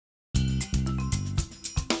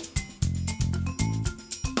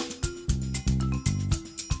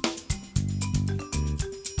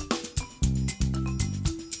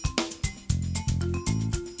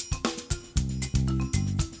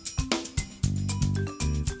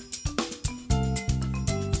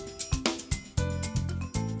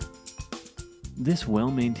This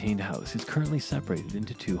well-maintained house is currently separated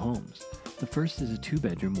into two homes. The first is a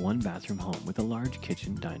 2-bedroom, 1-bathroom home with a large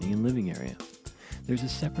kitchen, dining, and living area. There's a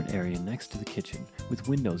separate area next to the kitchen with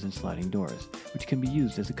windows and sliding doors, which can be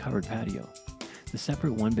used as a covered patio. The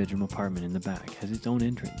separate 1-bedroom apartment in the back has its own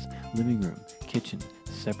entrance, living room, kitchen,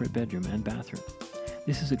 separate bedroom, and bathroom.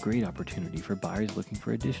 This is a great opportunity for buyers looking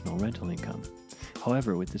for additional rental income.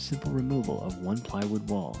 However, with the simple removal of one plywood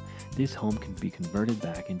wall, this home can be converted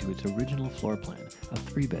back into its original floor plan of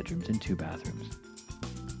 3 bedrooms and 2 bathrooms.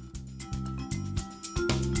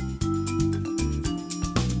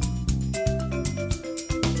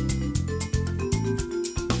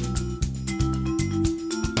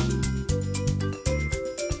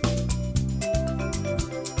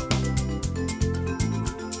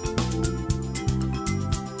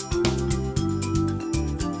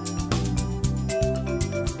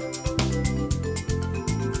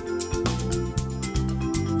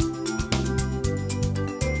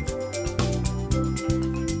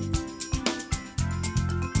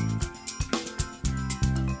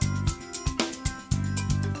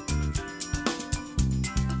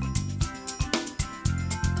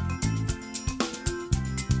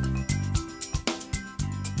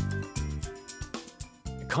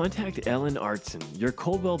 Contact Ellen Artson, your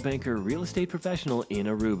Coldwell Banker real estate professional in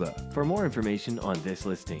Aruba, for more information on this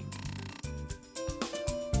listing.